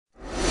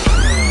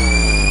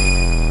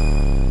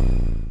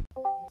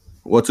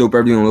What's up,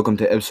 everyone? Welcome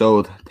to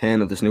episode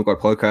 10 of the Snooker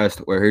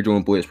Podcast. We're here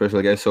joined by a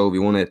special guest, so we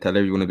want to tell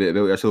everyone a bit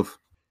about yourself.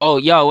 Oh,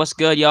 yo, what's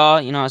good, y'all?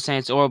 You know what I'm saying?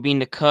 It's Oral B in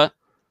the cut.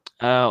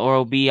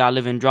 Oral B, I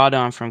live in Drawdown.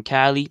 I'm from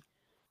Cali.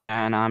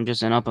 And I'm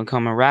just an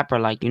up-and-coming rapper.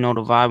 Like, you know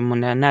the vibe on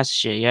that and that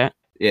shit, yeah?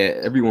 Yeah,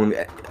 everyone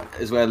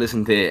as well,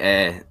 listen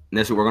to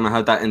Nessa. We're going to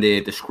have that in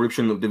the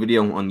description of the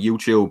video on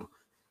YouTube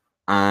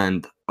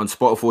and on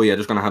Spotify. You're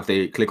just going to have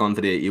to click onto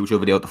the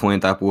YouTube video to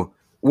find that. But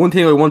one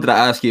thing I wanted to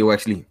ask you,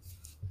 actually,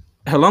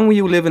 how long were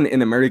you living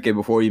in America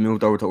before you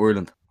moved over to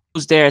Ireland? I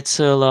was there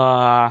till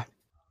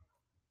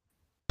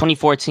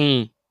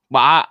 2014.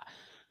 But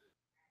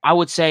I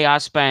would say I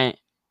spent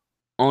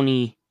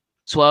only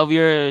 12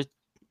 years,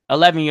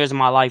 11 years of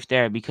my life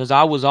there because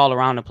I was all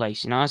around the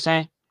place, you know what I'm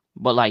saying?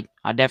 But, like,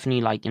 I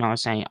definitely, like, you know what I'm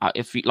saying?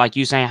 If like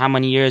you saying how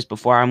many years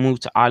before I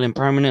moved to Ireland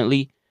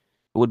permanently,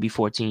 it would be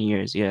 14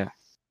 years, yeah.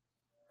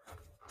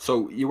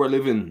 So you were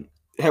living...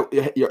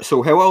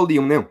 So how old are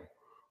you now?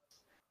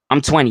 I'm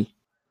 20.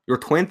 You're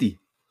 20?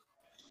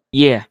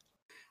 Yeah.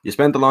 You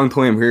spent a long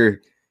time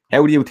here.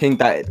 How do you think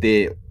that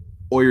the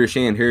Irish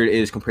scene here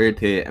is compared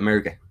to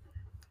America?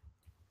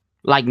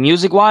 Like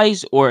music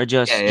wise or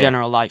just Yeah.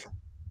 general life?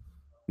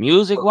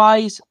 Music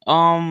wise,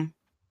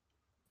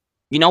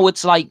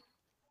 it's like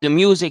the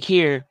music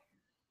here.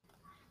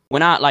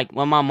 When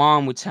my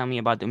mom would tell me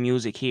about the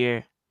music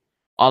here,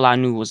 all I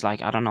knew was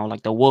like, I don't know,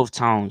 like the Wolf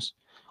Tones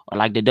or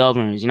like the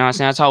Dubliners, you know what I'm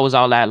saying? That's always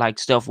all that like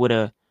stuff with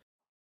a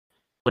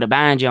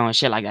banjo and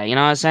shit like that, you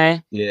know what I'm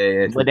saying?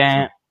 Yeah. But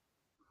then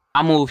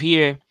I moved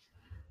here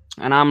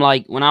and I'm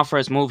like, when I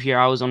first moved here,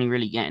 I was only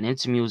really getting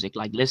into music,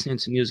 like listening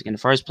to music in the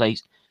first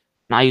place.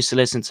 And I used to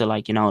listen to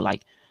like,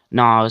 like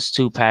Nas,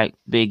 Tupac,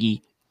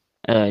 Biggie,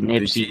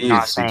 Nipsey, you know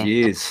what I'm saying?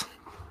 Jeez.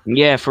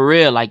 Yeah, for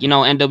real. Like,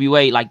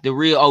 NWA, like the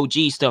real OG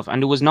stuff.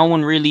 And there was no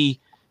one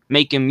really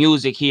making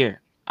music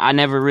here. I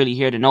never really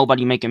heard of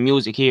nobody making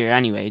music here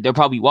anyway. There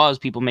probably was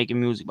people making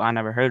music, but I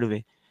never heard of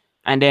it.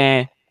 And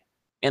then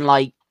in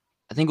like,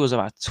 I think it was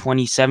about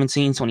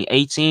 2017,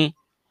 2018.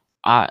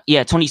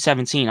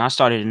 2017, I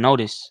started to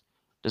notice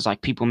there's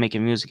like people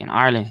making music in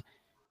Ireland,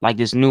 like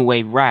this new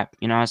wave rap,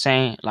 you know what I'm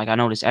saying? Like I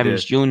noticed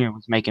Evans Jr.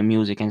 was making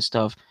music and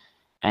stuff.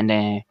 And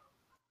then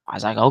I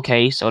was like,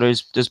 okay, so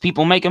there's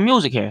people making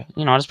music here.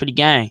 That's pretty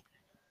gang.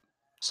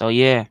 So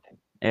yeah,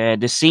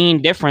 the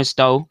scene difference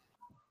though.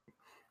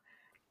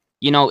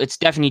 It's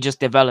definitely just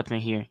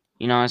developing here.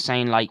 You know what I'm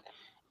saying? Like,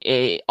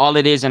 all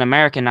it is in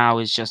America now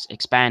is just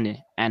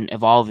expanding and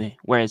evolving,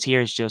 whereas here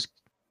it's just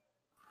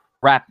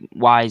rap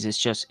wise,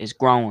 it's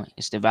growing,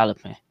 it's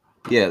developing.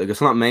 Yeah, like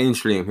it's not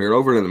mainstream here.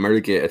 Over in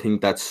America, I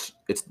think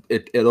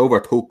it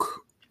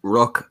overtook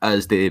rock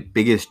as the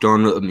biggest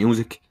genre of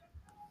music.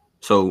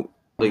 So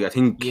like I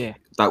think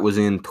that was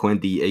in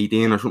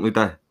 2018 or something like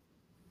that.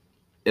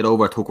 It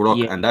overtook rock,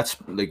 and that's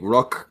like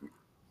rock.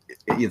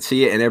 You'd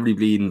see it in every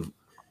bleeding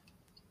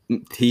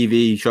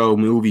TV show,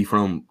 movie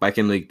from back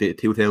in like the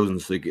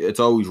 2000s. Like it's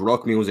always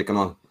rock music and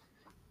all,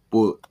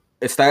 but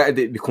it started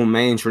to become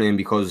mainstream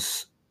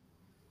because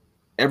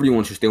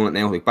everyone's just doing it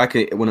now. Like back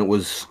when it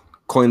was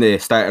kind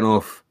of starting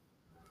off,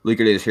 like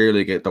it is here,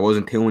 like there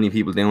wasn't too many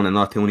people doing it,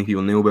 not too many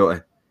people knew about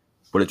it,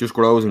 but it just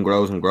grows and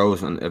grows and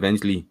grows, and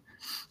eventually,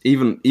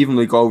 even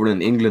like over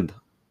in England,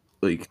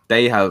 like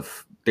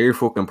they're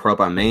fucking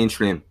proper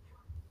mainstream.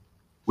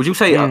 Would you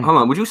say? Hold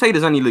on. Would you say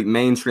there's any like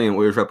mainstream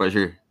Irish rappers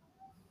here?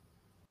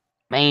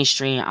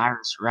 Mainstream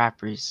Irish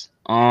rappers.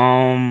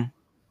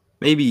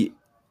 Maybe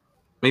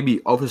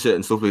opposite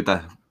and stuff like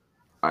that.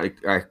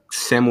 Are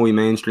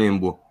semi-mainstream,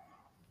 but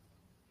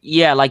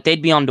yeah, like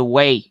they'd be on the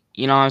way.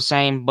 You know what I'm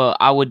saying? But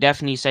I would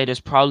definitely say there's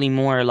probably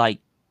more like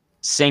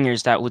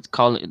singers that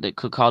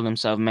could call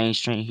themselves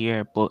mainstream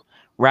here. But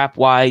rap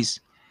wise,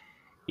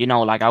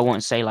 like I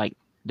wouldn't say like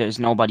there's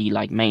nobody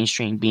like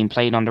mainstream being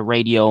played on the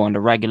radio on the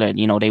regular.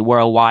 They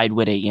worldwide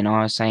with it. You know what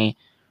I'm saying?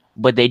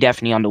 But they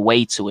definitely on the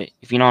way to it.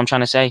 If you know what I'm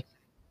trying to say.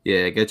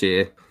 Yeah, I get you.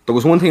 Yeah. There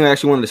was one thing I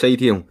actually wanted to say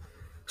to you.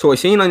 So I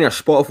seen on your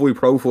Spotify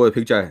profile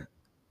picture,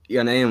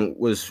 your name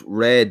was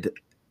Red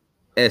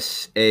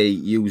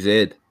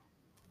Sauz.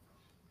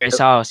 Red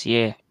Sauce,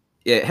 yeah.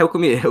 Yeah, how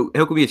come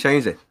you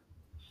changed it?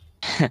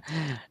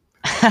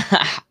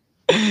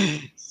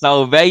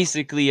 So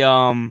basically,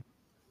 when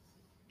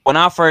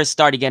I first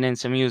started getting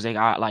into music,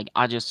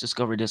 I just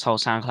discovered this whole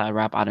SoundCloud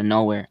rap out of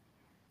nowhere,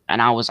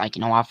 and I was like,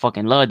 I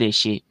fucking love this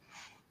shit.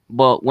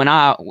 But when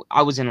I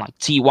was in like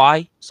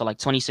TY, so like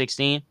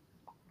 2016,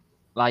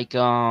 like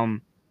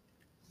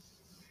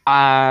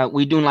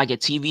we doing like a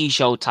TV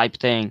show type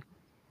thing,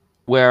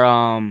 where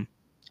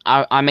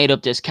I made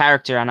up this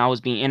character and I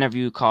was being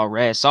interviewed called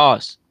Red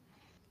Sauce.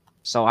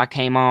 So I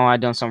came on, I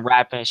done some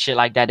rap and shit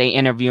like that. They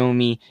interviewing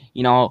me,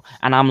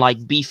 and I'm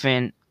like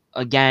beefing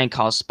a gang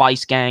called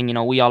Spice Gang.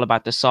 We all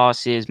about the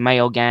sauces,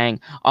 Mayo Gang,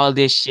 all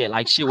this shit.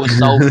 Like shit was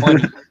so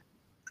funny.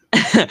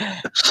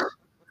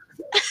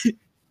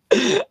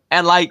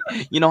 And like,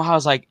 I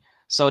was like,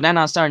 so then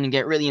I started to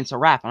get really into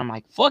rap. And I'm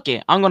like, fuck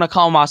it. I'm going to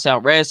call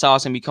myself Red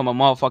Sauce and become a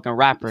motherfucking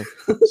rapper.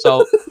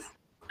 So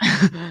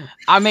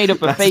I made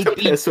up a fake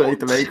beat. That's the best way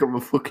to make him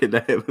a fucking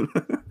name.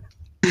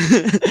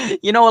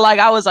 You know, like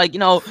I was like, you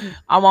know,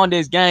 I'm on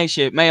this gang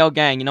shit, male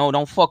gang, you know,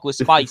 don't fuck with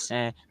Spice,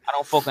 and I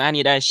don't fuck with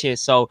any of that shit.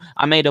 So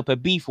I made up a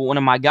beef with one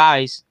of my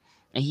guys,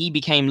 and he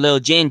became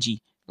Lil Gingy,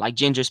 like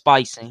Ginger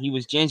Spice, and he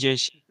was Ginger,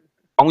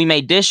 and we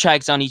made diss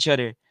tracks on each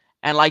other,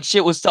 and like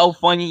shit was so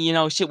funny, you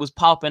know, shit was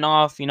popping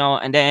off, you know,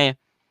 and then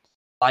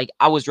like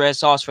I was Red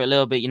Sauce for a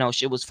little bit, you know,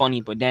 shit was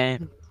funny, but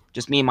then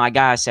just me and my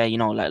guy said, you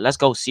know, like let's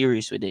go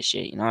serious with this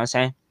shit, you know what I'm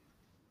saying?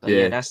 But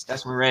yeah,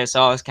 that's where Red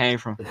Sauce came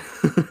from.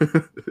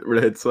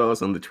 Red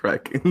Sauce on the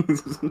track.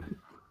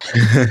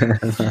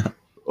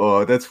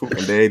 Oh, that's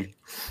fucking dead.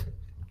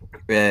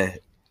 Yeah.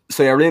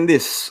 So you're in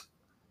this,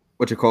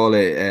 what you call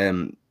it,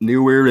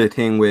 new era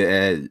thing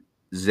with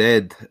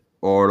Z06.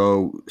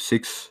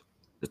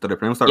 Is that I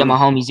pronounce that Yeah, right? my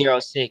homie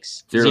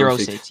 06.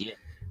 06, yeah.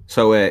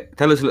 So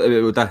tell us a little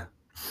bit about that.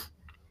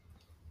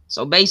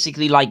 So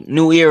basically, like,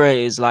 new era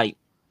is like,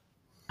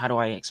 how do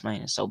I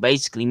explain it? So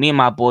basically, me and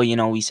my boy, you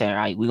know, we said, all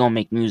right, we're gonna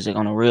make music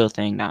on a real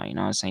thing now, you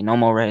know what I'm saying? No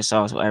more Red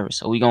Sauce, whatever.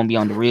 So we gonna be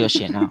on the real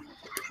shit now.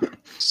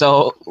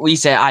 So we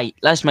said, all right,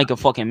 let's make a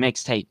fucking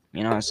mixtape,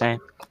 you know what I'm saying?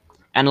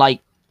 And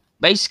like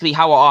basically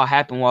how it all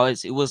happened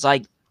was it was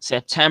like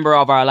September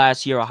of our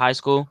last year of high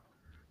school.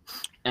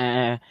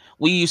 And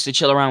we used to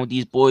chill around with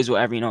these boys,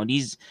 whatever, you know,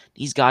 these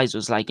guys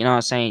was like, you know what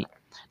I'm saying?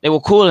 They were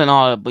cool and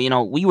all, but you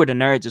know, we were the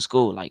nerds of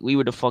school. Like we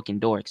were the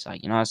fucking dorks.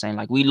 Like, you know what I'm saying?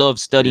 Like we loved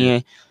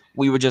studying. Yeah.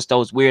 We were just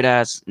those weird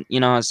ass, you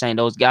know what I'm saying,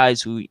 those guys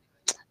who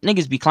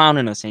niggas be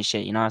clowning us and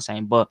shit, you know what I'm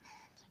saying? But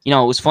you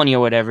know, it was funny or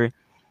whatever.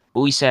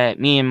 But we said,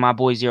 me and my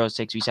boy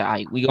 06, we said, all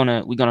right, we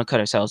gonna cut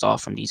ourselves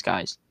off from these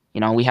guys. You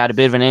know, we had a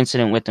bit of an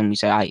incident with them. We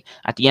said, all right,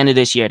 at the end of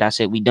this year,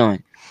 that's it, we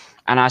done.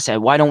 And I said,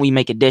 why don't we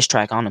make a diss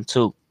track on them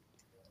too?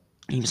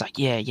 He was like,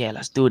 yeah,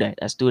 let's do that.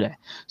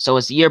 So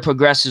as the year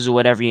progresses or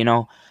whatever, you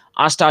know,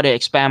 I started to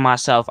expand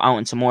myself out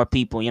into more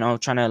people, you know,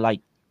 trying to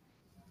like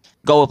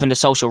go up in the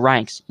social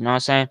ranks, you know what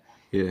I'm saying?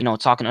 Yeah. You know,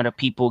 talking to other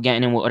people,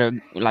 getting in with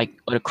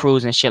other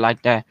crews and shit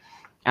like that.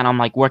 And I'm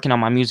like working on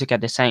my music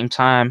at the same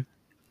time.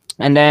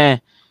 And then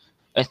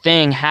a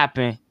thing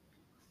happened,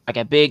 like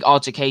a big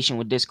altercation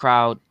with this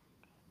crowd.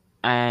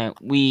 And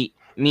me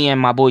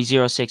and my boy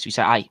 06, we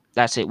said, all right,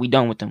 that's it. We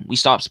done with them. We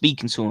stopped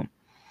speaking to him.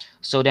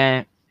 So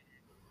then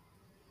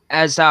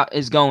as that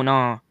is going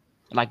on,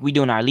 like we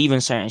doing our leaving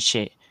certain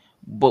shit,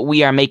 but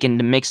we are making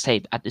the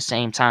mixtape at the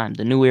same time,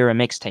 the new era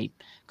mixtape.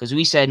 Because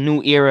we said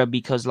new era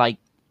because like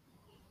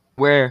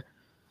we're,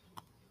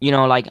 you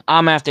know, like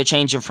I'm after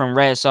changing from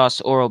Red Sauce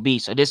to Oral B.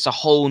 So this is a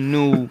whole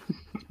new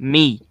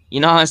me. You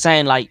know what I'm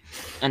saying? Like,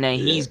 and then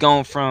he's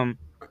going from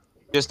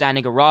just that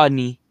nigga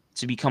Rodney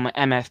to become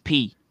an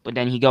MFP. But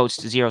then he goes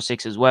to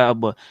 06 as well,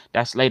 but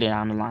that's later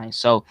down the line.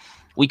 So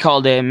we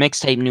called it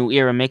mixtape, new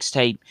era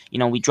mixtape. You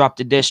know, we dropped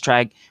the diss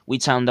track. We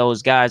telling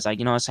those guys, like,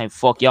 you know what I'm saying,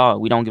 fuck y'all.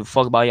 We don't give a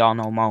fuck about y'all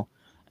no more.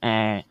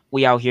 And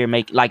we out here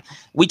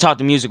we thought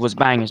the music was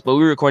bangers, but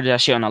we recorded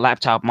that shit on a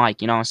laptop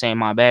mic, you know what I'm saying, in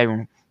my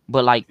bedroom.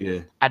 But like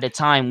at the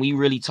time, we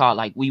really thought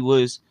like we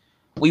was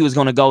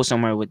gonna go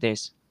somewhere with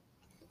this.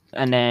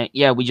 And then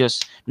we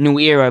just new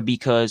era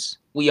because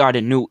we are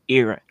the new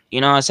era.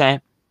 You know what I'm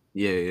saying?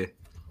 Yeah.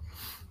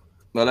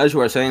 Well, as you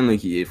were saying,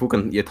 like you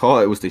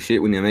thought it was the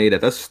shit when you made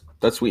it. That's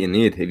what you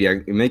need. If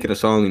you're making a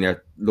song and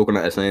you're looking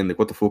at it saying like,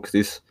 "What the fuck is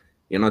this?"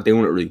 You're not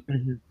doing it right.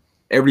 Mm-hmm.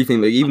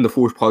 Everything, like even the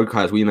first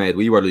podcast we made,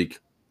 we were like,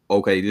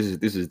 "Okay, this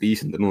is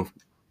decent enough."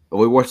 If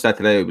I watched that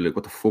today, I'd be like,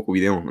 "What the fuck are we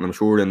doing?" And I'm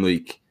sure in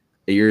like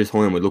a year's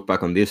time, I'll look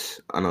back on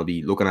this and I'll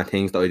be looking at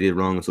things that I did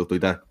wrong and stuff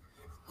like that.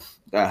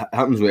 That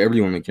happens with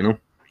everyone, like, you know.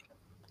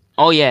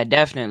 Oh yeah,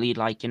 definitely.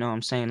 Like, you know what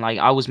I'm saying? Like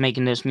I was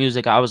making this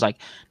music, I was like,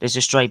 this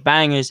is straight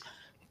bangers.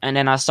 And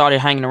then I started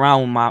hanging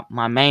around with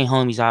my main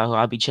homies out who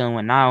I'll be chilling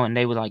with now, and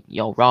they were like,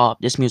 yo, Rob,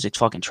 this music's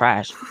fucking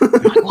trash. I'm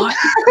like, what?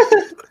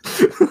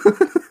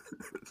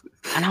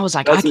 And I was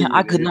like,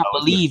 I could not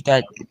believe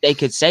that they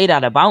could say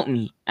that about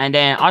me. And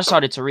then I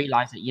started to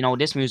realize that, you know,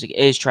 this music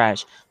is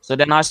trash. So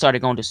then I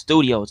started going to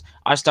studios.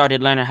 I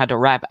started learning how to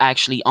rap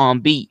actually on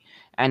beat.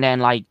 And then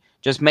like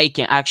just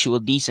making actual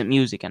decent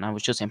music. And I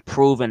was just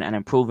improving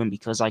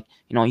because like,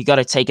 you know, you got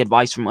to take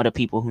advice from other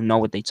people who know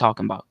what they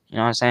talking about. You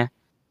know what I'm saying?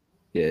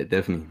 Yeah,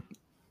 definitely.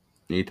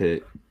 You need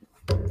to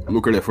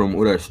look at it from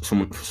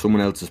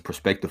someone else's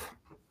perspective.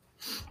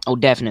 Oh,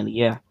 definitely,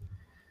 yeah.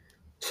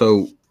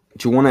 So,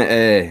 do you want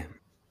to?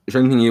 Is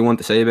there anything you want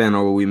to say, Ben,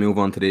 or will we move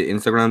on to the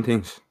Instagram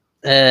things?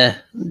 Do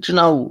you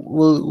know,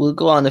 we'll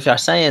go on. If you're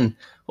saying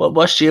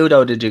what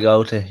studio did you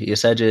go to? You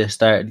said you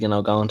started, you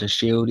know, going to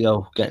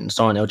studio,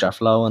 sorting out your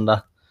flow and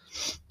that.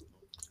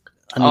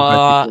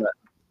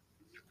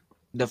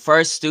 The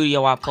first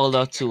studio I pulled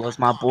up to was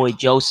my boy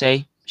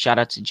Jose. Shout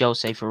out to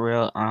Jose for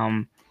real.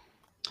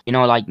 You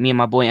know, like me and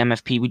my boy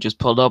MFP, we just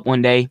pulled up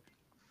one day.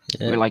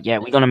 Yeah. We were like, yeah,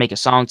 we're gonna make a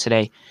song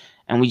today,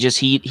 and we just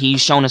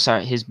he's shown us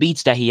his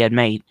beats that he had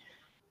made,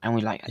 and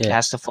we like,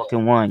 that's the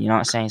fucking one. You know what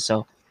I'm saying?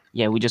 So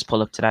yeah, we just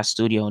pulled up to that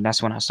studio, and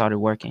that's when I started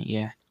working.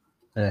 Yeah.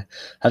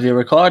 Have you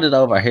recorded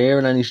over here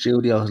in any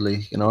studios,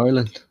 like in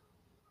Ireland?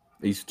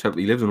 He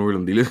lives in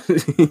Ireland. He lives.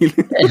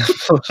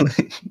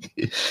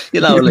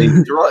 You know, like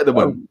You're right,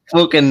 man.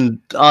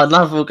 fucking,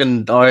 not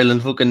fucking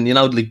Ireland, fucking, you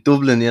know, like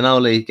Dublin. You know,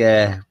 like,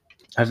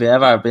 have you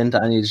ever been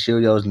to any of the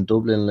studios in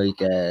Dublin,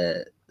 like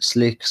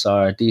Slicks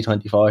or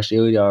D24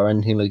 Studio or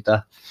anything like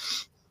that?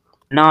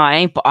 No, I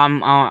ain't.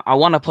 I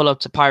want to pull up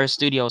to Pirate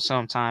Studio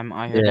sometime.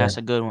 I heard Yeah. that's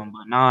a good one,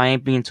 but no, I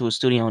ain't been to a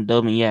studio in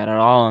Dublin yet at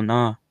all.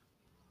 No.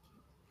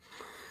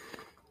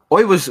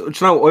 I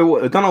don't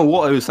know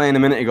what I was saying a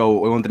minute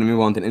ago. I wanted to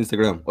move on to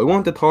Instagram. I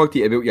want to talk to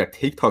you about your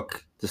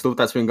TikTok, the stuff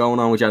that's been going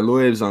on with your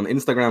lives on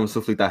Instagram and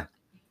stuff like that.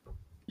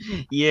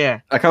 Yeah.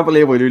 I can't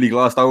believe I really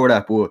glossed over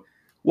that, but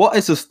what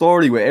is the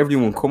story with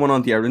everyone coming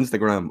onto your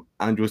Instagram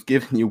and just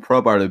giving you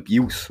proper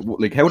abuse?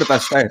 Like, how did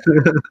that start?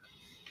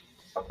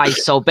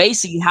 So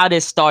basically how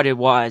this started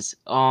was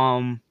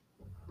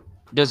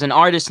there's an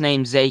artist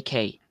named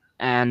ZK,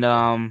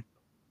 and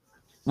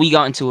we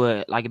got into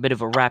a bit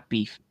of a rap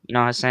beef, you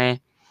know what I'm saying?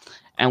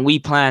 And we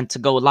planned to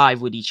go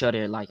live with each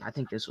other, like I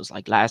think this was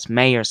like last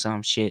May or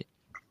some shit.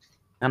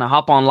 And I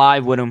hop on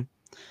live with him,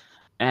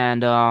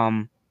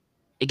 and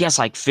it gets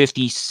like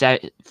 50,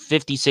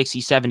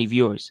 60, 70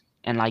 viewers.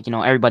 And like, you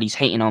know, everybody's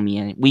hating on me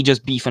and we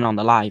just beefing on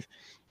the live.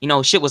 You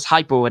know, shit was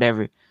hype or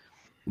whatever.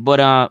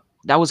 But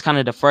that was kind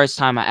of the first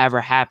time I ever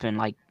happened,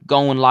 like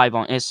going live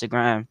on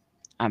Instagram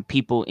and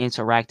people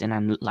interacting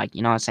and like,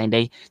 you know what I'm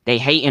saying, they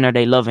hating or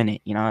they loving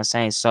it, you know what I'm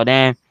saying? So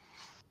then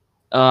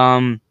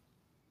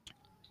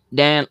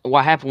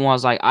what happened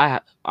was like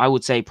I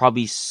would say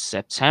probably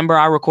September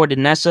I recorded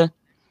Nessa,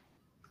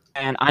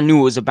 and I knew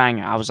it was a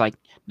banger. I was like,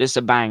 this is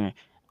a banger,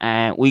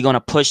 and we're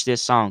gonna push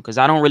this song because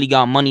I don't really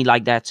got money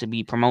like that to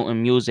be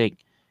promoting music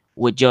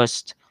with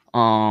just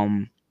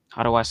how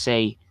do I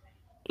say,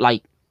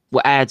 like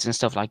with ads and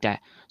stuff like that.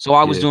 So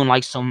I was doing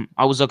like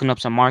I was looking up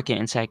some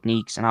marketing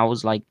techniques, and I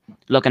was like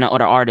looking at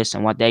other artists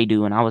and what they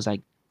do, and I was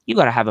like, you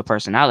gotta have a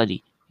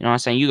personality. You know what I'm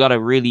saying? You gotta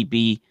really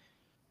be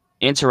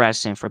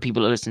interesting for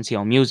people to listen to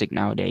your music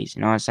nowadays.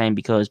 You know what I'm saying?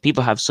 Because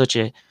people have such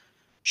a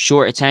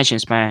short attention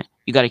span.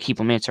 You gotta keep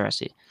them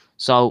interested.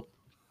 So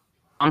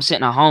I'm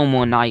sitting at home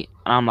one night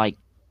and I'm like,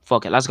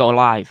 fuck it, let's go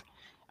live.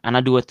 And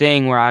I do a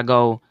thing where I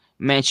go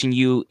mention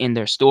you in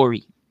their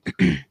story.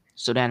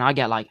 So then I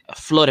get like a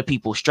flood of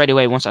people straight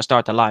away once I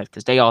start the live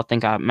because they all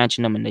think I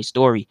mentioned them in their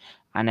story.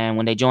 And then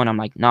when they join, I'm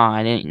like, nah,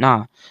 I didn't.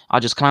 Nah, I'll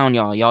just clown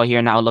y'all. Y'all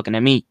here now looking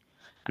at me.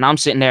 And I'm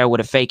sitting there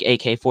with a fake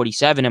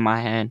AK-47 in my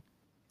hand.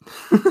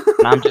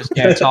 And I'm just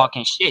there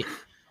talking shit.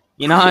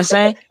 You know what I'm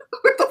saying?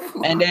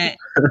 And then,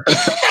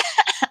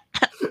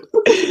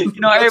 you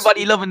know,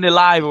 everybody loving the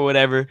live or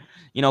whatever.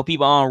 You know,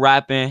 people on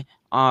rapping,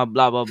 blah,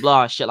 blah,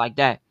 blah, shit like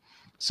that.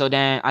 So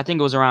then I think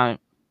it was around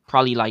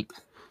probably like,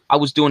 I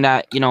was doing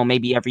that, you know,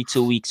 maybe every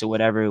 2 weeks or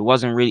whatever. It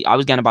wasn't really, I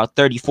was getting about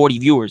 30, 40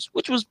 viewers,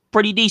 which was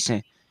pretty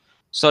decent.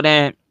 So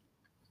then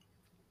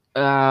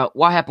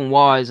what happened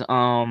was,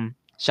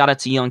 shout out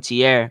to Young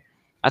Tierre.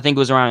 I think it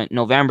was around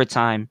November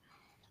time.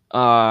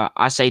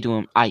 I say to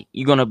him,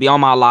 you're going to be on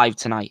my live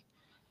tonight.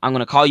 I'm going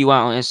to call you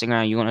out on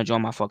Instagram. You're going to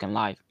join my fucking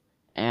live.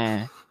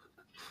 And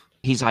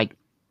he's like,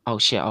 oh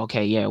shit,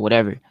 okay, yeah,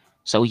 whatever.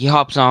 So he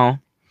hops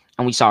on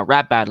and we start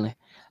rap battling.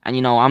 And,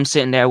 you know, I'm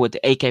sitting there with the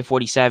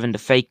AK-47, the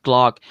fake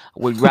Glock,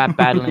 with rap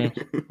battling.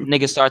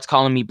 Nigga starts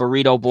calling me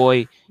Burrito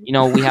Boy. You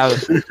know, we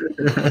have...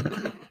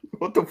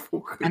 What the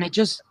fuck? And it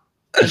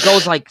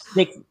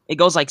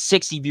goes like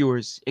 60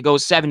 viewers. It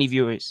goes 70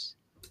 viewers,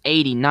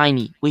 80,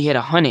 90. We hit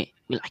 100.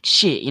 We're like,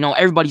 shit, you know,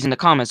 everybody's in the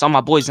comments. All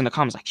my boys in the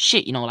comments like,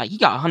 shit, you know, like, he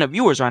got 100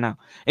 viewers right now.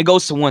 It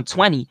goes to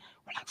 120.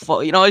 We're like,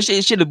 fuck, you know, shit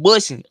is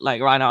bussing, like,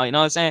 right now, you know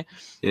what I'm saying?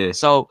 Yeah.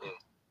 So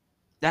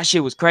that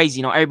shit was crazy.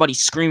 You know,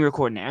 everybody's screen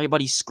recording it.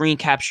 Everybody's screen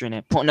capturing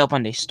it, putting it up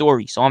on their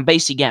story. So I'm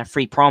basically getting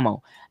free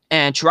promo.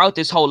 And throughout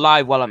this whole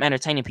live, while I'm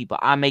entertaining people,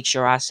 I make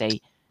sure I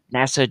say,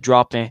 NASA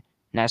dropping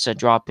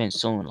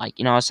soon. Like,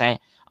 you know what I'm saying?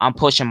 I'm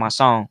pushing my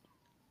song.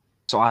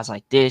 So I was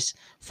like, this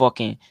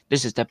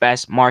is the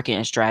best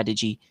marketing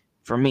strategy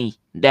for me,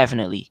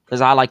 definitely.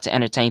 Because I like to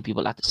entertain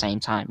people at the same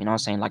time. You know what I'm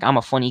saying? Like, I'm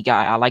a funny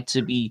guy. I like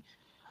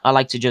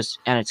to just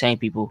entertain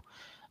people.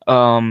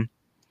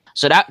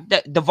 So that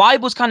the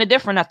vibe was kind of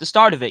different at the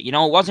start of it. You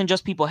know, it wasn't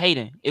just people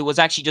hating. It was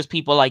actually just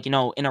people, like, you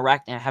know,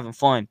 interacting and having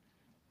fun.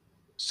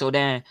 So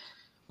then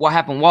what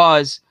happened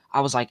was,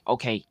 I was like,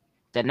 okay,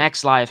 the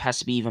next live has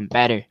to be even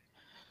better.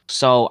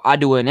 So I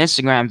do an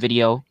Instagram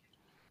video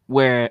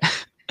where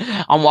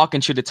I'm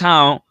walking through the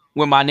town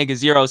with my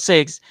nigga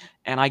 06,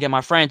 and I get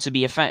my friend to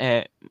be a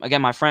fan. I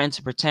get my friend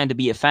to pretend to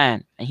be a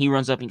fan, and he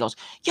runs up and goes,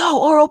 "Yo,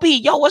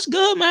 ROP, yo, what's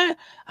good, man?"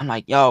 I'm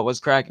like, "Yo,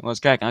 what's cracking? What's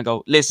cracking?" I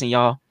go, "Listen,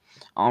 y'all,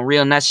 on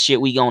Real Ness shit,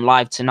 we going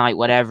live tonight,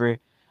 whatever.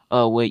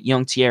 With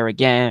Young Tierre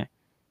again.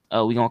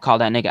 We gonna call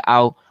that nigga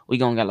out. We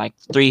gonna get like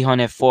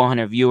 300,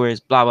 400 viewers,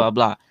 blah blah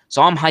blah."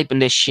 So I'm hyping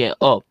this shit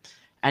up,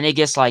 and it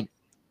gets like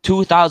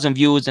 2,000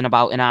 views in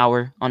about an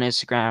hour on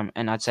Instagram,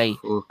 and I'd say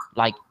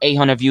like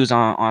 800 views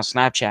on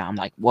Snapchat. I'm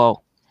like,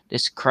 whoa,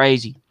 this is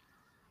crazy.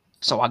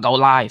 So I go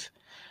live.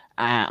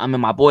 I'm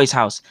in my boy's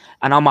house,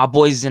 and all my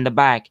boys is in the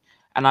back,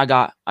 and I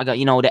got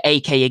you know the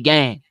AK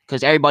again,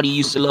 because everybody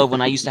used to love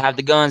when I used to have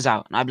the guns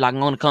out, and I'd be like, I'm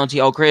gonna come to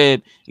your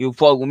crib, you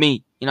fuck with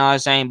me, you know what I'm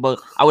saying? But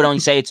I would only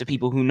say it to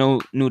people who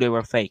knew they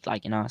were fake,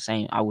 like, you know what I'm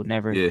saying? I would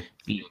never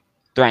be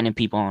threatening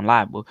people on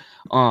live, but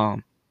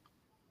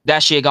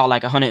that shit got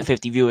like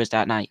 150 viewers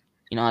that night,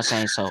 you know what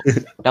I'm saying? So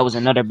that was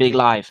another big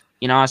live,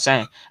 you know what I'm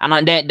saying?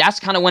 And that's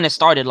kind of when it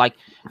started, like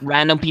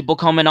random people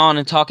coming on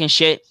and talking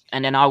shit,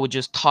 and then I would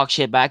just talk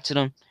shit back to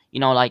them, you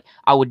know, like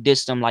I would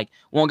diss them. Like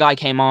one guy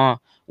came on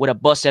with a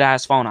busted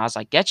ass phone. I was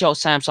like, get your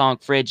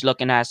Samsung fridge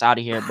looking ass out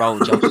of here, bro.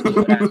 With your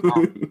stupid ass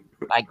phone.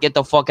 Like, get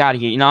the fuck out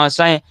of here. You know what I'm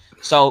saying?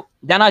 So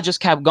then I just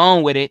kept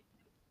going with it.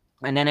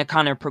 And then it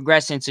kind of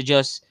progressed into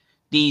just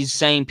these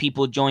same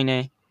people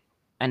joining,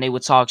 and they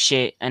would talk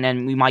shit. And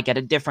then we might get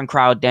a different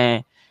crowd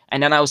then.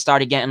 And then I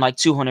started getting like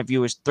 200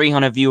 viewers,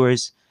 300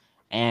 viewers.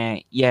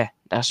 And yeah,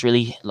 that's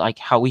really like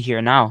how we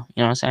here now.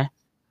 You know what I'm saying?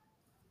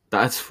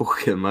 That's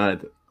fucking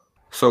mad.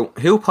 So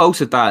who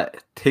posted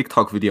that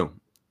TikTok video?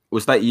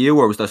 Was that you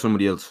or was that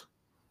somebody else?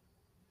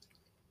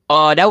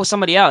 That was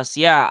somebody else.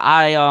 Yeah,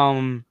 I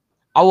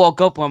woke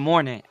up one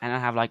morning and I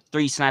have like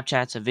 3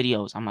 Snapchats of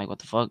videos. I'm like, what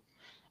the fuck?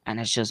 And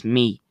it's just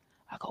me.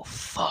 I go,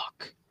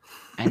 fuck.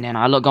 And then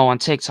I go on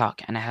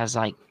TikTok and it has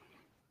like,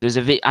 there's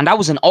a video, and that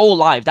was an old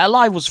live. That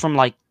live was from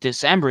like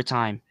December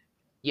time.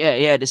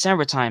 Yeah,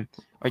 December time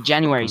or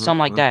January, something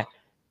like that.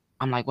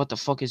 I'm like, what the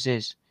fuck is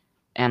this?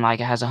 And like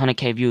it has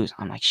 100K views.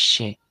 I'm like,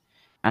 shit.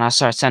 And I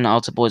start sending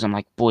out to boys. I'm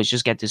like, boys,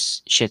 just get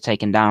this shit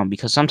taken down,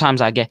 because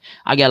sometimes I get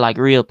like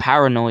real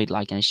paranoid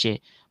like and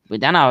shit.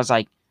 But then I was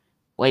like,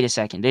 wait a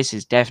second, this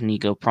is definitely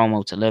good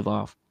promo to live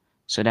off.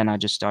 So then I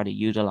just started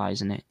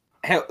utilizing it.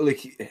 How,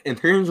 like, in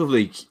terms of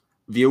like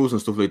views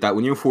and stuff like that,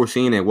 when you were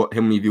foreseeing it,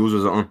 how many views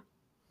was it on?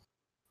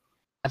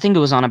 I think it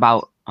was on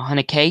about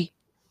 100K.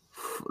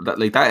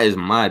 That is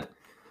mad.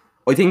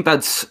 I think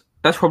that's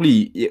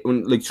probably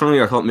when, like, Tronny,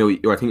 you're talking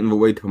about, you're thinking of a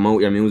way to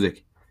promote your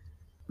music.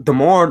 The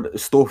more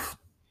stuff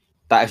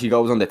that actually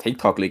goes on the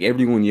TikTok, like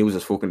everyone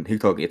uses fucking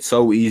TikTok. It's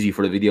so easy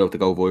for the video to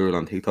go viral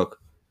on TikTok.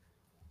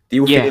 Do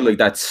you feel like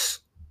that's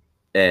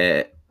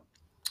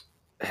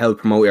help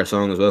promote your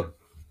song as well?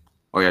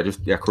 Or yeah,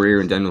 just your career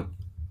in general?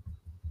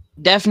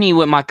 Definitely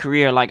with my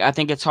career. Like, I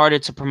think it's harder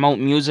to promote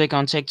music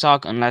on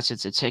TikTok unless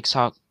it's a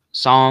TikTok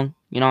song.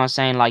 You know what I'm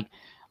saying? Like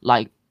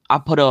I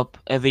put up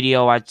a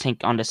video, I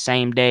think, on the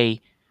same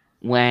day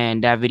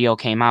when that video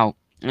came out,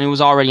 and it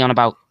was already on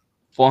about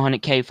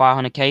 400K,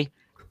 500K.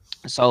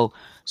 So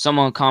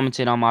someone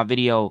commented on my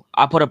video.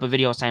 I put up a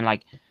video saying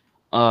like,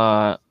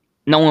 no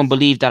one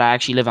believed that I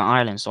actually live in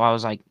Ireland. So I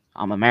was like,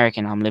 I'm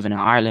American, I'm living in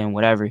Ireland,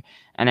 whatever.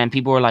 And then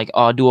people were like,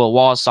 oh, do a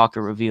wall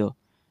socket reveal.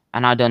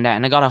 And I done that,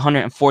 and I got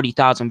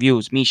 140,000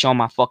 views. Me showing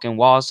my fucking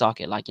wall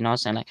socket, like, you know what I'm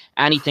saying? Like,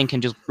 anything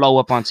can just blow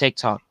up on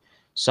TikTok.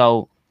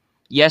 So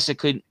yes, it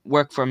could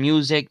work for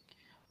music,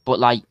 but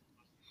like,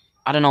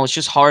 I don't know, it's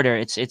just harder.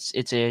 It's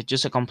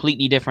just a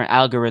completely different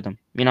algorithm.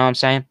 You know what I'm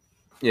saying?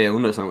 Yeah, I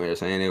understand what you're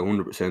saying.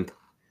 100%.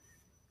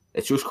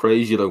 It's just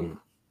crazy though.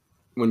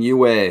 When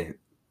you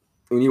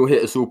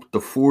hit us up,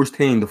 the first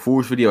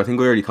video, I think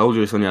I already told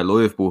you this on your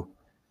live, but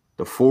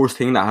the first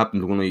thing that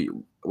happened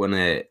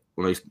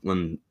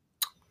when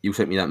you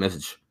sent me that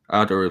message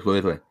after I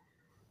replied to it,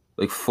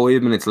 like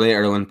 5 minutes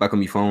later, I went back on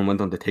my phone,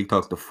 went onto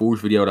TikTok. The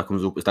first video that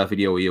comes up is that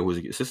video of you.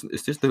 Is this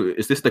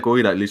the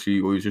guy that literally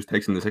I was just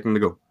texting a second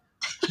ago?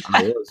 And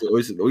my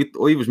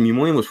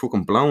mind was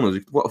fucking blown. I was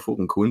like, what a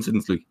fucking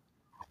coincidence, like.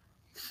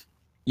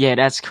 Yeah,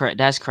 that's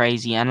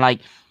crazy. And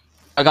like,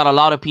 I got a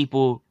lot of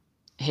people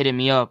hitting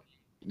me up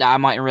that I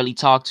mightn't really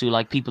talk to,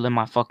 like people in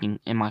my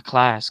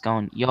class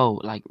going, yo,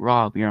 like,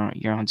 Rob,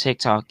 you're on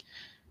TikTok.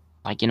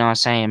 Like, you know what I'm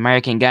saying?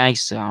 American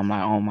Gangster. I'm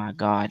like, oh my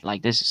God,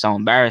 like, this is so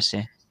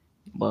embarrassing.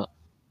 But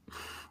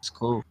it's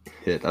cool.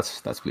 Yeah,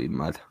 that's really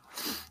mad.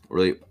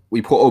 Right.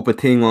 We put up a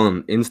thing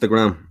on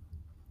Instagram,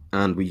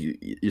 and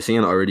you're seeing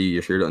it already,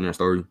 you shared it on your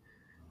story.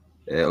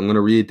 I'm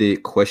gonna read the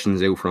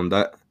questions out from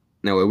that.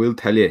 Now I will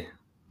tell you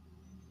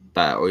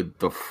that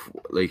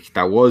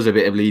that was a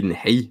bit of leading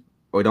hate.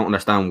 I don't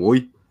understand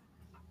why.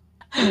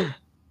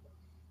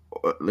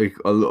 Like,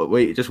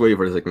 just wait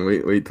for a second.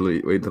 Wait till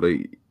I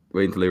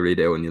read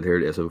it out and you'll hear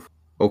it yourself.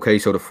 Okay,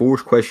 so the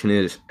first question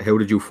is, how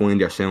did you find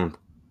your sound?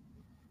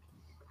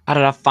 How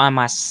did I find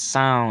my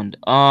sound?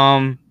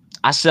 I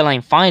still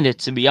ain't find it,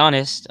 to be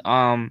honest.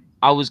 I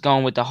was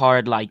going with the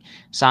hard, like,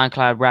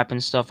 SoundCloud rap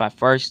and stuff at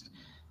first,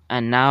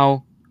 and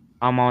now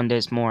I'm on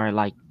this more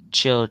like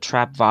chill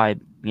trap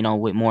vibe, you know,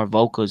 with more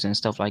vocals and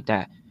stuff like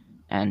that.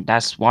 And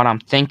that's what I'm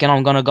thinking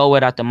I'm gonna go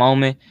with at the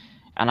moment.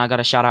 And I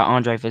gotta shout out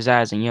Andre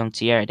Fazaz and Young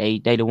Tierra. They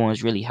the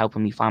ones really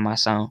helping me find my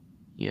sound.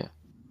 Yeah.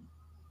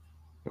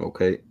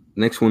 Okay.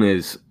 Next one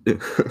is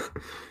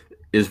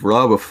is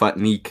Rob a fat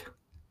neek?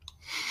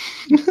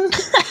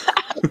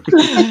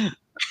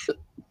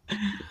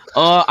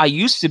 I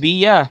used to be,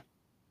 yeah.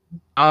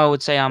 I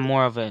would say I'm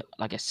more of a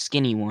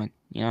skinny one.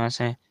 You know what I'm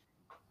saying?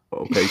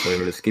 Okay, so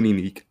you're a skinny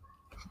neek.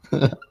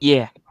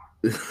 Yeah.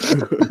 This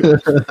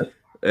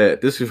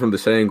is from the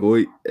same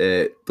guy.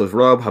 Does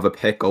Rob have a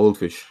pet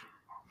goldfish?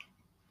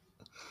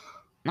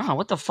 Nah,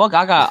 what the fuck?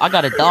 I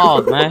got a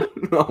dog, man.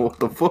 No, what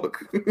the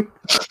fuck?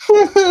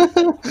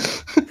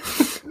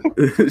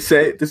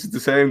 Say this is the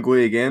same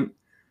guy again.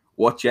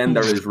 What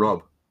gender is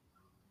Rob?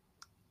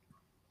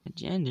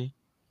 Gender.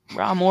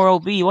 Bro, I'm more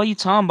OB. What you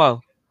talking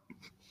about?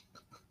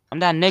 I'm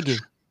that nigga.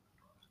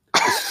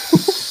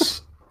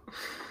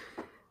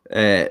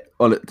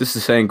 This is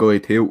the same guy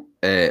too.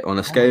 On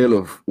a scale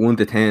of 1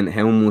 to 10,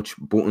 how much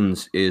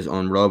buttons is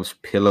on Rob's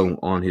pillow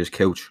on his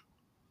couch?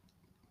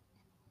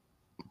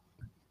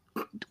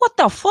 What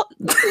the fuck?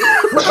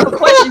 What kind of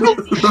question is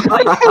this?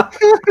 Like, I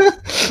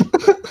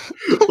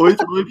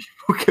thought you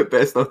fucking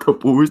best not to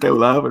burst out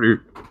laughing.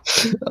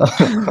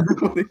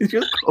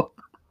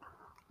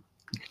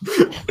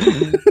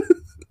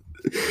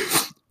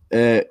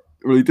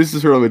 Right, this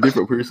is from a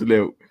different person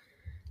now.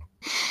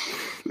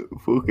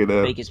 Fucking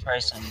hell. biggest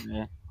person,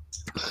 man.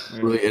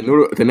 Right,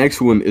 the next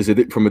one is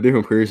from a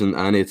different person,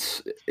 and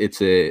it's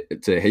a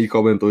hate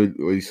comment.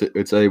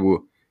 I'd say,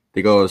 well,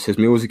 because his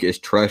music is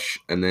trash,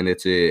 and then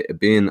it's a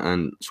bin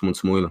and someone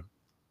smiling.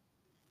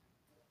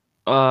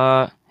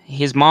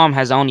 His mom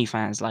has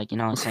OnlyFans, like, you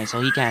know what I'm saying,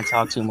 so he can't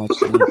talk too much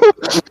to me.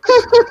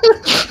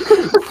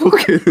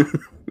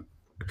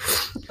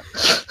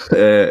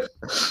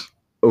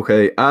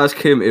 Okay, ask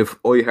him if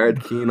I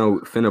heard Kino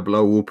finna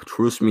blow up.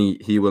 Trust me,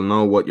 he will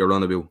know what you're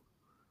on about.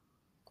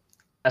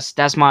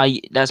 That's my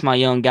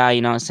young guy,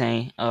 you know what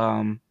I'm saying.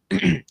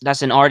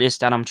 That's an artist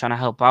that I'm trying to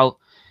help out,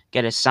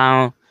 get his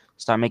sound,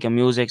 start making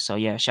music. So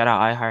yeah, shout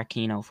out I Heart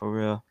Kino for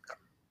real.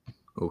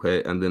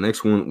 Okay, and the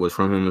next one was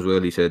from him as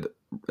well. He said,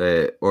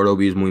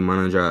 ROB is my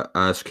manager.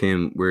 Ask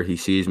him where he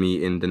sees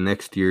me in the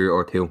next year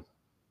or two.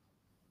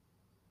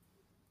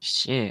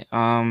 Shit.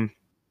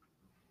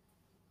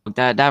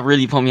 That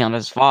really put me on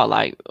the spot.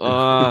 Like,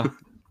 I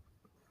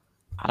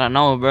don't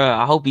know, bro.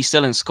 I hope he's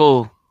still in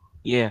school.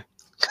 Yeah.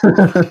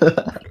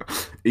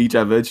 Eat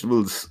your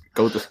vegetables.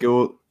 Go to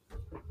school.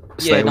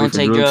 Yeah, don't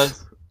take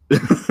drugs.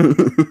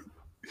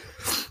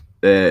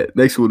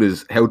 Next one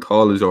is, how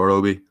tall is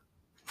ROB?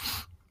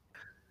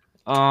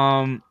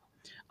 I'm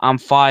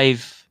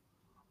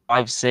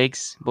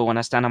 5'6", but when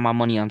I stand on my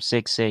money, I'm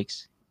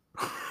 6'6".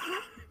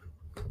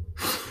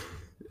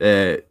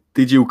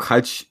 Did you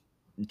catch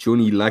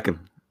Johnny lacking?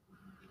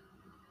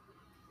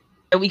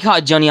 We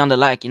caught Johnny on the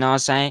lack, you know what I'm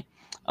saying?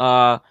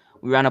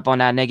 We ran up on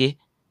that nigga,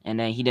 and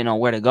then he didn't know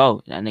where to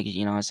go. That nigga,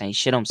 you know what I'm saying,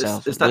 shit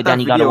himself. But then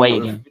he got away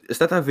again. Is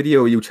that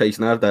video you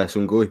chasing after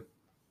some guy?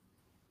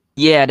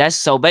 Yeah, that's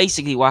so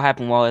basically what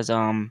happened was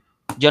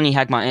Johnny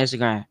hacked my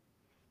Instagram,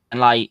 and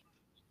like,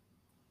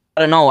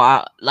 I don't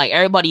know, like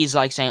everybody's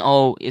like saying,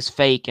 oh, it's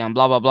fake and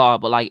blah blah blah,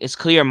 but like it's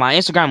clear my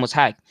Instagram was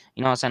hacked.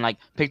 You know what I'm saying? Like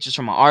pictures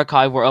from my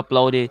archive were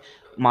uploaded,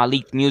 my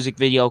leaked music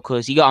video,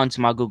 cause he got onto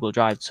my Google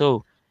Drive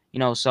too. You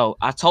know, so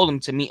I told him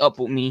to meet up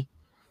with me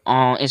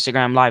on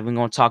Instagram Live. We're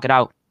gonna talk it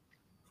out,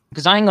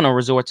 cause I ain't gonna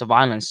resort to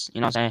violence. You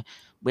know what I'm saying?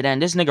 But then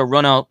this nigga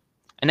run up,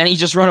 and then he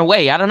just run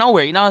away out of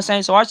nowhere. You know what I'm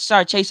saying? So I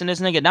started chasing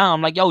this nigga down.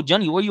 I'm like, yo,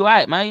 Johnny, where you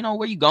at, man? You know,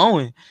 where you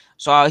going?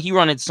 So he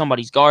run into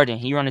somebody's garden.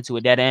 He run into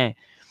a dead end.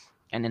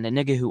 And then the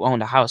nigga who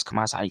owned the house come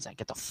outside. He's like,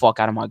 get the fuck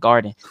out of my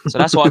garden. So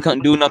that's why I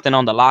couldn't do nothing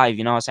on the live.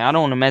 You know what I'm saying? I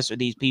don't want to mess with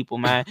these people,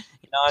 man.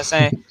 You know what I'm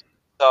saying?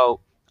 So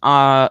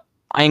I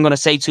ain't going to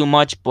say too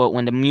much. But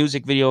when the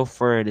music video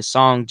for the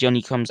song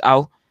Johnny comes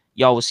out,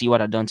 y'all will see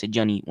what I done to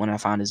Johnny when I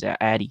found his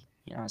Addy.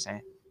 You know what I'm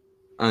saying?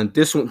 And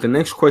this one, the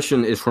next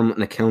question is from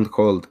an account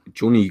called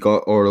Johnny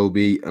Got ROB.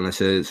 And it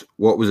says,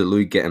 what was it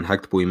like getting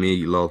hacked by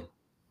me, lol?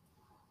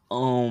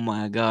 Oh,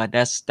 my God.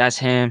 That's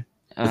him.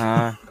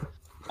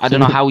 I don't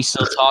know how we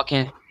still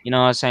talking. You know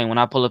what I'm saying? When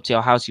I pull up to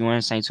your house, you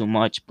weren't saying too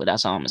much, but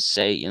that's all I'm gonna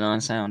say. You know what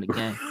I'm saying on the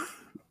game.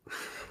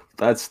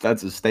 That's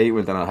a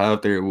statement that I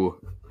have there. Well,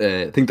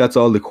 I think that's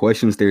all the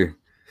questions there.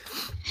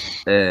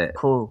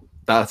 Cool.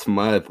 That's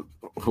mad.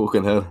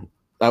 Fucking hell.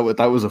 That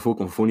was a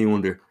fucking funny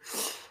one there.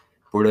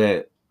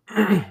 But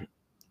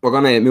we're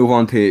gonna move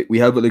on to, we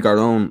have like our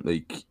own,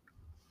 like,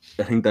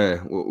 I think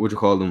that, what would you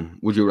call them?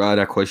 Would you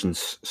rather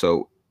questions?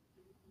 So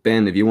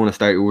Ben, if you want to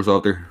start yours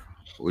out there,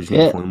 would you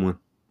need to find one?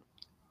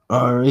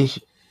 All right,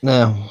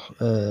 now,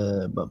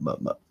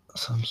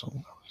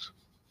 Samsung.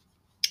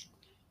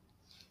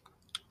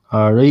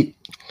 All right,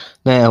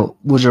 now,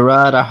 would you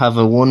rather have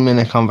a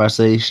 1-minute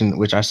conversation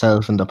with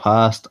yourself in the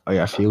past or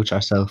your future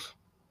self?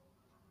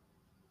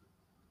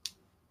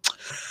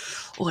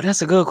 Oh,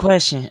 that's a good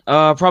question.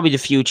 Probably the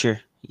future.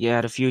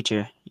 Yeah, the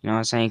future. You know what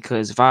I'm saying?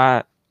 Because if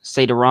I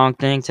say the wrong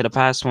thing to the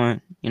past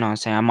one, you know what I'm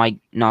saying, I might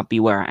not be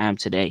where I am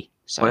today.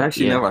 So I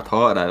actually never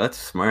thought of that. That's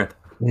smart.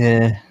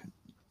 Yeah.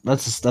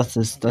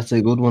 That's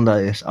a good one,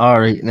 that is. All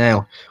right,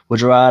 now,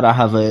 would you rather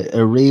have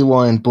a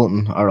rewind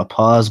button or a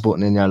pause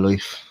button in your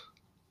life?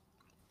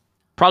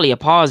 Probably a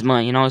pause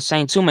button, you know what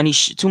I'm saying? Too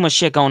much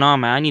shit going on,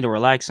 man. I need to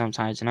relax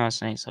sometimes, you know what I'm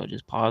saying? So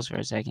just pause for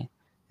a second.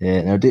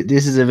 Yeah, now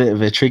this is a bit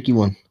of a tricky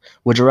one.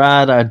 Would you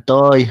rather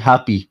die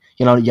happy,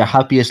 you know, your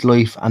happiest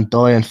life, and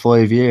die in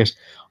 5 years,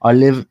 or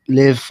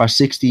live for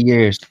 60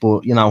 years,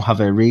 but, you know, have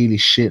a really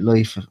shit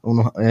life,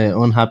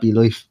 unhappy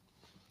life?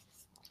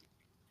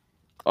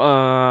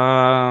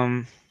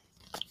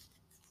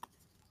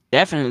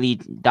 definitely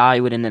die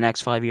within the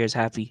next 5 years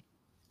happy.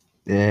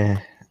 Yeah.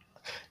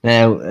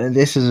 Now,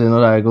 this is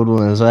another good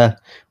one as well.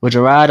 Would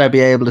you rather be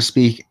able to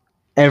speak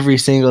every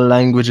single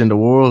language in the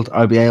world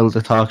or be able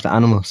to talk to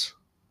animals?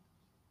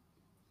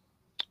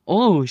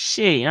 Oh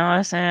shit, you know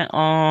what I'm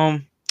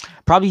saying?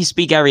 Probably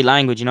speak every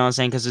language, you know what I'm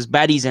saying? Because there's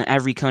baddies in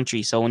every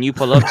country. So when you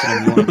pull up to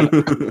them, you want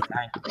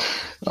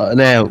to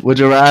Now, would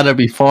you rather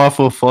be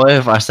 4'5" or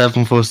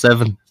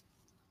 7'7"?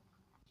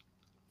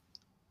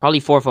 Probably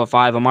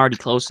 4'5". I'm already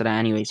close to that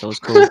anyway, so it's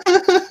cool.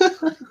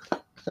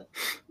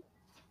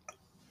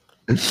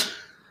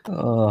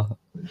 Oh,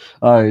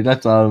 all right,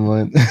 that's all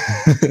mine.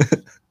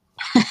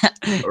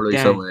 All right,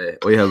 so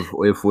I have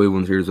 5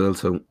 ones here as well.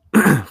 So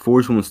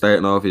first one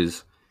starting off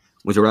is: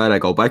 would you rather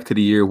go back to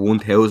the year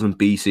 1000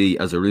 BC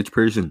as a rich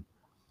person,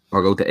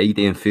 or go to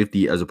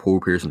 1850 as a poor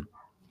person?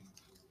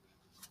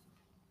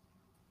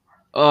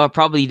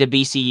 Probably the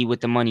BC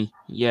with the money.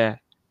 Yeah,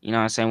 you know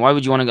what I'm saying. Why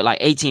would you want to go? Like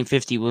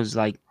 1850 was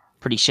like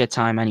pretty shit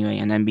time anyway,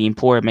 and then being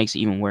poor makes it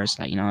even worse.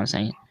 Like, you know what I'm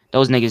saying.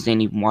 Those niggas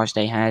didn't even wash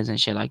their hands and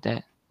shit like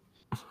that.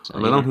 So,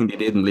 And I don't think they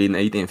did in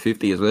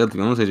 1850 as well. To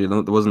be honest with you,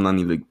 there wasn't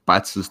any like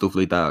bats and stuff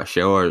like that, or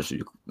showers.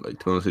 Like,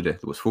 to be honest with you, there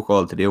was fuck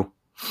all to do.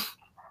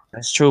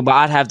 That's true, but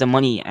I'd have the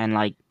money and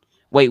like,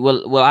 wait,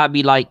 will I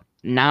be like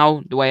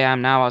now the way I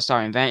am now? I'll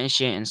start inventing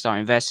shit and start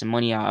investing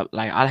money. I'd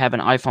have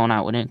an iPhone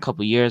out within a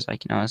couple of years,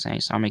 like, you know what I'm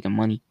saying, start making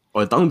money.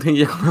 I don't think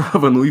you can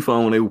have an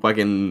iPhone out back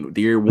in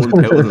the year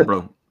 1000,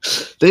 bro.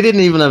 They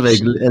didn't even have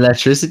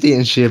electricity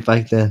and shit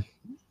back then.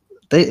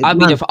 I'd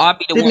be the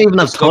didn't one even to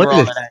have discover all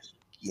of toilets. that.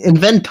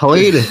 Invent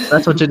toilets.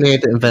 That's what you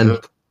need to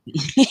invent.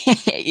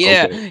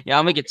 Yeah, Okay. yeah.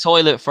 I'll make a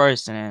toilet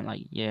first, and then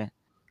like, yeah.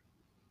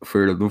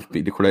 Fair enough,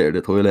 be the creator of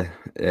the toilet.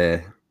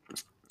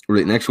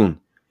 Right, next one.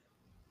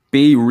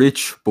 Be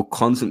rich but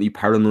constantly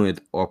paranoid,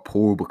 or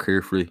poor but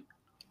carefree?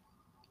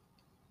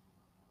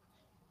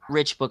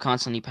 Rich but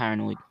constantly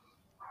paranoid,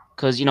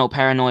 cause you know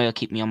paranoia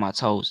keep me on my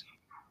toes.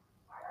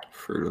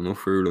 Fair enough,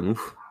 fair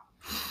enough.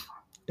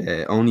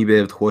 Only be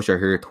able to wash your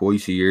hair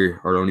twice a year,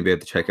 or only be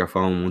able to check your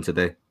phone once a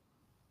day?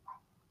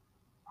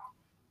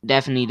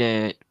 Definitely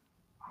to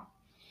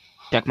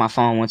check my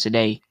phone once a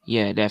day.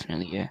 Yeah,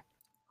 definitely. Yeah.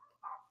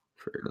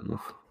 Fair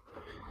enough.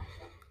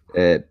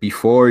 Be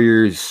 4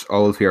 years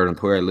old for your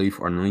entire life,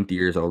 or 90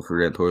 years old for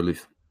your entire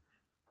life?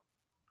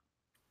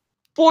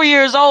 4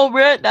 years old,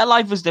 bro. That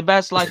life is the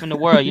best life in the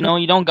world. You know,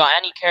 you don't got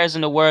any cares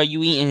in the world.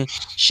 You eating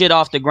shit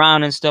off the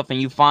ground and stuff, and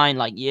you find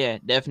like, yeah,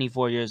 definitely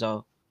 4 years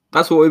old.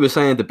 That's what I was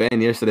saying to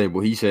Ben yesterday, but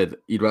he said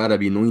he'd rather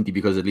be 90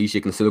 because at least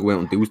you can still go out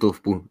and do stuff.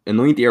 But a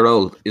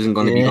 90-year-old isn't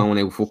going to be going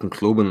out fucking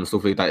clubbing and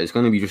stuff like that. It's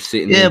going to be just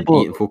sitting there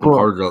eating fucking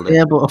porridge all day.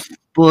 Yeah, but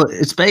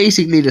it's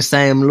basically the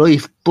same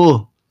life.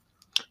 But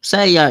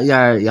say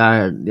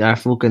you're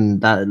fucking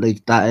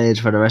that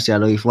age for the rest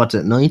of your life. What's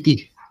it,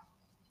 90?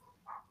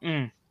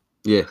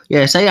 Yeah.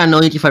 Yeah, say you're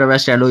 90 for the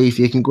rest of your life.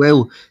 You can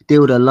go out,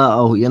 do the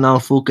lotto, you know,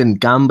 fucking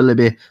gamble a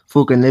bit,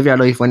 fucking live your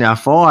life. When you're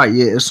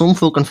 4, some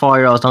fucking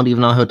 4-year-olds don't even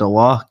know how to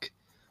walk,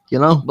 you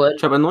know.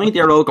 But a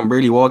 90-year-old can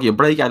barely walk. You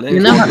break your legs. You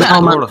never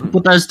know, man.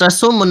 But there's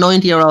some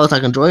 90-year-olds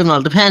that can drive and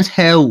all. Depends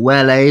how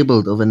well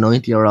able of a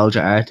 90-year-old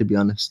you are, to be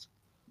honest.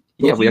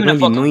 Yeah, but you're going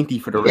to be 90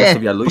 for the rest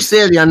of your life. But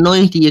still, you're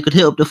 90, you could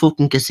hit up the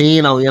fucking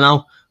casino, you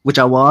know, with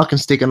your walking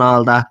stick and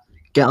all that.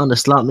 Get on the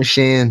slot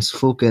machines,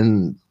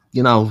 fucking,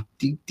 you know,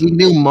 you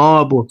do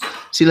more. But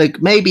see,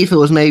 like, maybe if it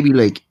was maybe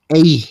like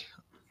 8,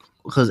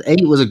 because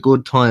 8 was a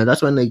good time.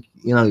 That's when, like,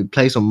 you know, you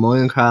play some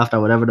Minecraft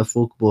or whatever the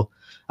fuck. But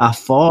at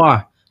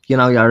 4, you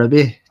know, you're a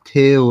bit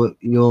too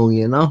young,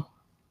 you know.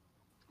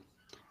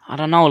 I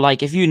don't know,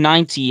 like if you're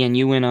 90 and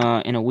you in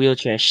a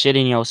wheelchair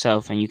shitting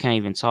yourself and you can't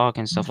even talk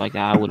and stuff like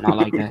that, I would not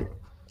like that.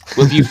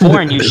 But if you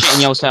 4 and you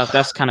shitting yourself,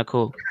 that's kind of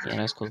cool. Yeah,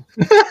 that's cool.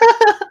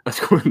 That's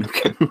kind of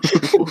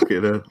cool. Okay,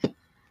 then.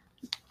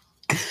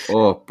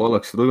 Oh,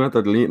 bollocks. I'm going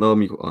to delete all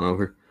me on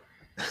over.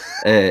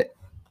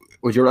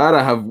 Would you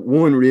rather have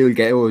one real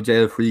get out of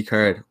jail free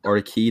card or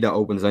a key that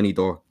opens any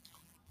door?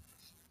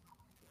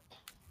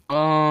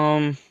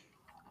 I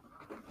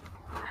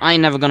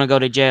ain't never gonna go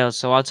to jail,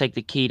 so I'll take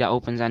the key that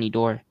opens any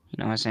door. You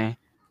know what I'm saying?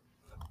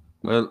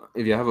 Well,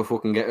 if you have a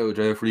fucking get out of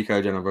jail free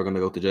card, you're never gonna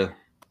go to jail.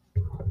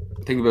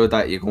 Think about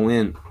that. You go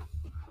in,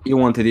 you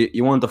want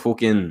the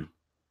fucking,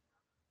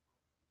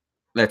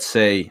 let's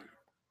say,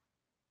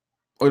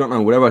 I don't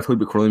know, whatever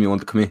type of crime you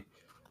want to commit,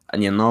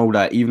 and you know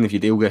that even if you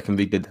do get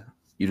convicted,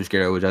 you just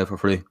get out of jail for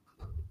free.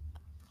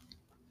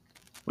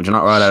 Would you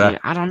not rather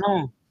that? I don't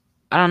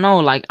know.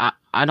 Like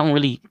I don't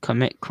really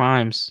commit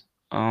crimes.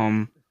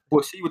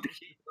 But see,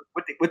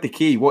 with the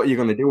key, what are you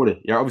gonna do with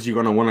it? You're obviously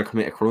gonna want to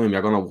commit a crime.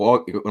 You're gonna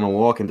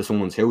walk into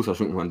someone's house or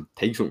something and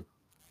take something.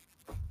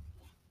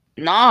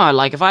 Nah,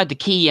 like if I had the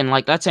key and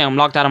like let's say I'm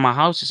locked out of my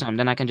house or something,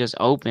 then I can just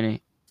open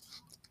it.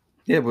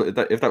 Yeah,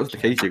 but if that was the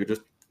case, you could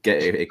just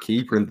get a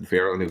key printed for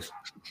your own house.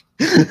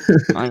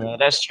 Oh yeah,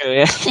 that's true.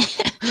 Yeah.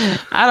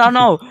 I don't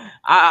know.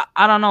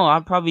 I don't know.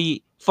 I'd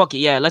probably fuck it,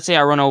 yeah. Let's say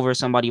I run over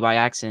somebody by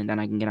accident, then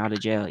I can get out of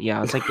jail. Yeah,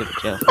 I'll take the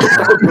jail.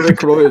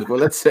 But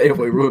let's say if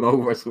I run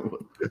over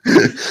someone.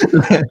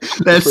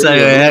 let's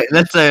say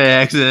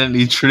I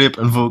accidentally trip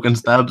and fucking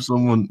stab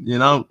someone, you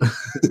know?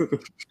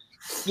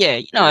 Yeah,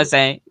 you know what I'm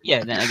saying?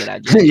 Yeah, then I get out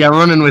of jail. You're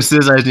running with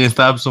scissors and you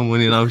stab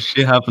someone, you know,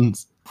 shit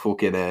happens.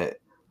 Fucking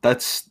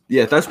that's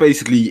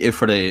basically it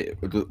for the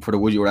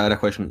would you rather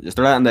question. Is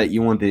there anything that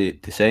you want to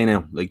say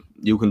now? Like,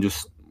 you can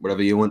just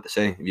whatever you want to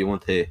say if you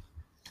want to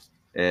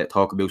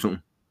talk about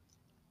something.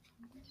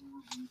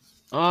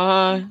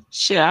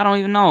 Shit, I don't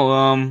even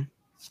know.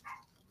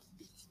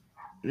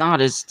 Nah,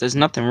 there's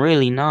nothing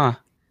really, nah.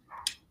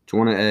 Do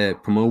you want to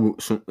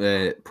promote some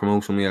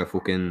of your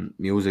fucking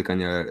music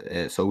and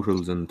your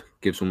socials and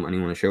give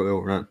anyone a shout out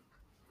or that?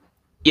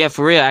 Yeah,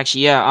 for real,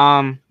 actually,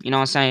 yeah. You know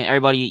what I'm saying?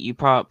 Everybody, you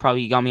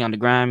probably got me on the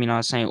gram, you know what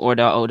I'm saying?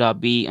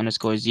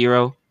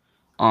 or.o.b_0.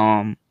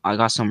 I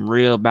got some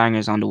real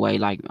bangers on the way.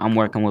 Like, I'm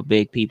working with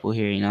big people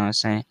here, you know what I'm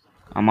saying?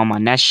 I'm on my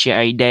next shit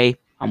every day.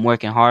 I'm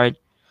working hard.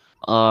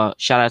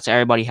 Shout out to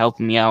everybody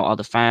helping me out, all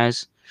the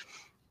fans.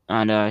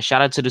 And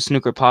shout out to the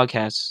Snooker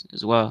Podcast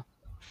as well.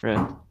 For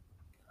real.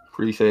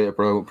 Appreciate it,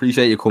 bro.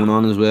 Appreciate you coming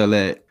on as well.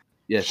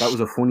 Yeah, that was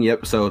a funny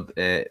episode.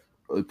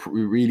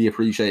 We really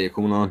appreciate you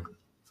coming on.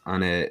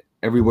 And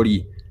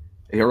everybody,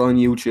 if you're on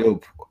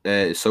YouTube,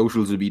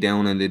 socials will be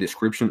down in the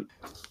description.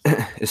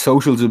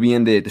 Socials will be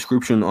in the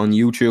description on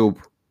YouTube,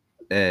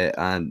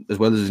 and as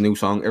well as his new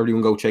song.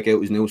 Everyone go check out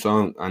his new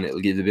song, and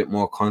it'll give a bit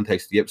more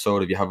context to the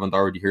episode if you haven't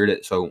already heard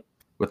it. So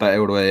with that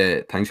out of the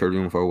way, thanks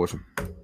everyone for watching.